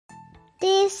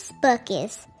This book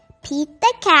is Pete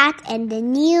the Cat and the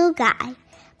New Guy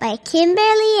by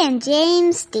Kimberly and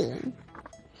James Dean.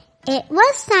 It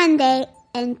was Sunday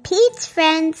and Pete's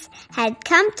friends had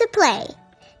come to play.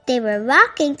 They were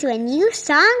rocking to a new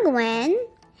song when,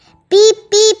 beep,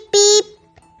 beep, beep,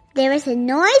 there was a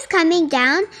noise coming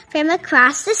down from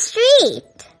across the street.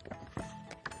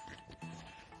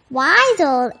 Wise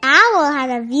Old Owl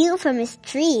had a view from his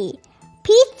tree.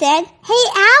 Pete said, "Hey,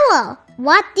 Owl,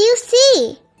 what do you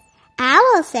see?"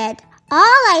 Owl said,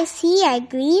 "All I see are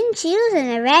green shoes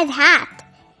and a red hat."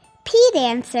 Pete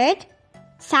answered,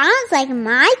 "Sounds like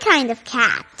my kind of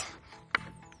cat."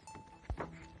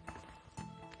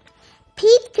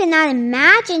 Pete could not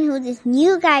imagine who this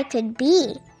new guy could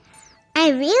be. "I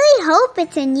really hope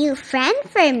it's a new friend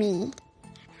for me."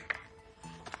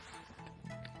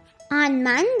 On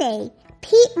Monday,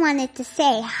 Pete wanted to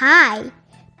say hi,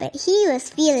 but he was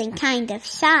feeling kind of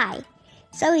shy,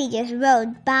 so he just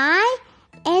rode by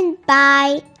and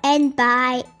by and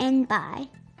by and by,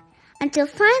 until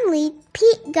finally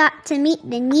Pete got to meet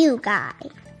the new guy.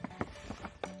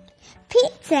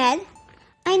 Pete said,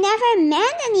 "I never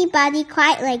met anybody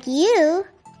quite like you.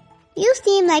 You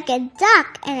seem like a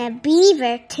duck and a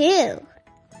beaver too."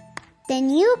 The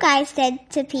new guy said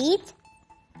to Pete,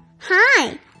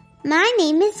 "Hi, my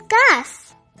name is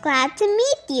Gus. Glad to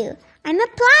meet you. I'm a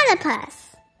platypus."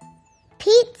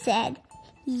 Pete said,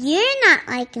 "You're not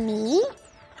like me,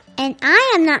 and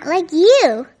I am not like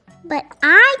you, but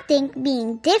I think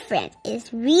being different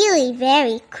is really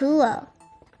very cool."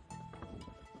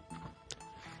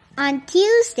 On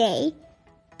Tuesday,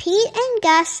 Pete and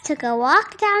Gus took a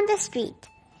walk down the street.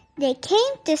 They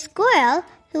came to Squirrel,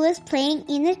 who was playing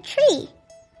in a tree.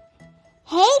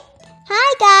 Hi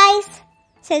guys,"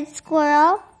 said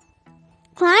Squirrel.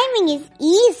 "Climbing is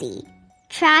easy.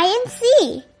 Try and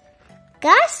see."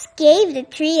 Gus gave the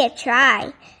tree a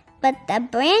try, but the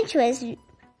branch was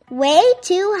way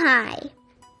too high.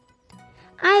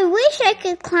 "I wish I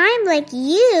could climb like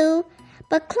you,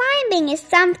 but climbing is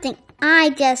something I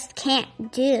just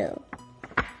can't do."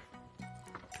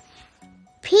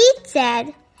 Pete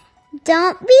said,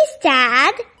 "Don't be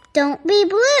sad, don't be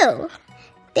blue.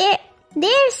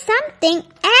 There's something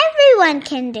everyone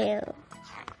can do."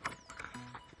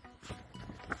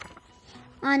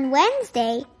 On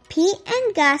Wednesday, Pete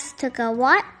and Gus took a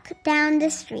walk down the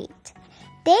street.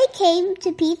 They came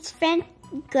to Pete's friend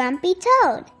Grumpy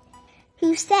Toad,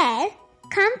 who said,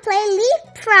 "Come play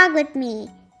leapfrog with me.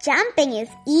 Jumping is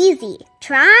easy.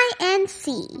 Try and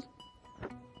see."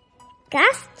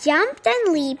 Gus jumped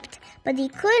and leaped, but he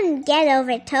couldn't get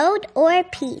over Toad or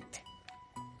Pete.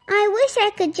 "I wish I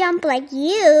could jump like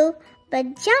you,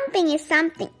 but jumping is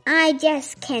something I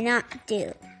just cannot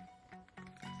do."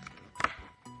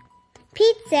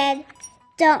 Pete said,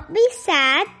 "Don't be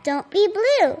sad, don't be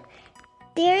blue.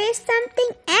 There is something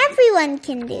everyone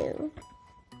can do."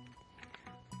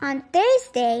 On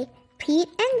Thursday, Pete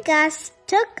and Gus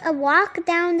took a walk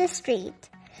down the street.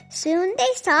 Soon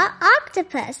they saw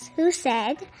Octopus, who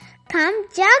said, "Come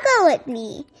juggle with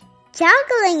me.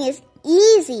 Juggling is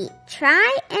easy.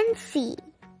 Try and see."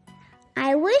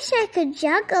 "I wish I could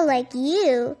juggle like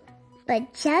you,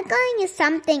 but juggling is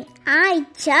something I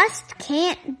just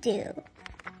can't do."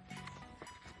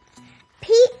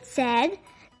 Pete said,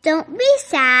 "Don't be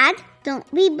sad, don't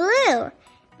be blue.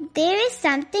 There is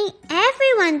something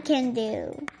everyone can do."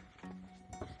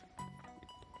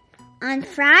 On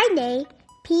Friday,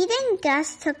 Pete and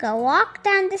Gus took a walk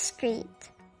down the street.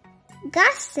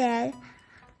 Gus said,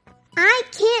 I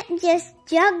can't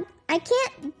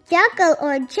juggle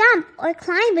or jump or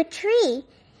climb a tree.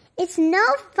 It's no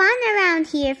fun around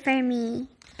here for me."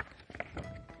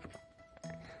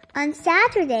 On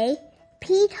Saturday,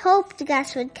 Pete hoped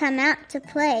Gus would come out to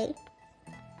play.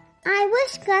 "I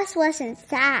wish Gus wasn't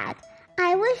sad.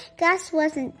 I wish Gus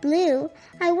wasn't blue.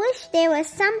 I wish there was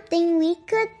something we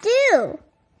could do."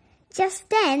 Just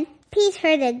then, Pete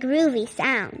heard a groovy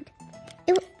sound.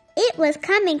 It was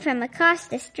coming from across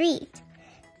the street.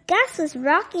 Gus was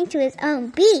rocking to his own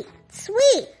beat.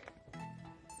 Sweet!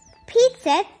 Pete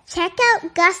said, "Check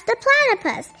out Gus the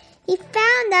Platypus. He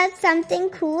found out something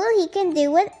cool he can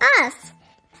do with us."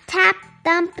 Tap,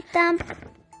 thump, thump.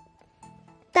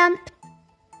 Thump,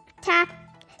 tap,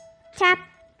 tap,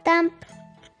 thump.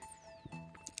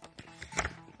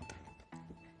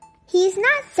 He's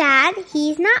not sad,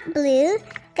 he's not blue.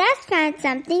 Gus found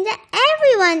something that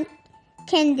everyone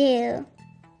can do.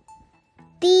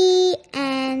 The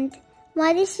end.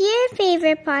 What is your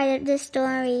favorite part of the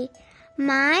story?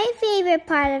 My favorite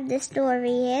part of the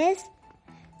story is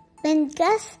when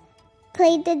Gus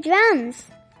played the drums.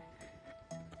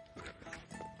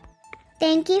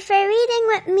 Thank you for reading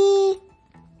with me.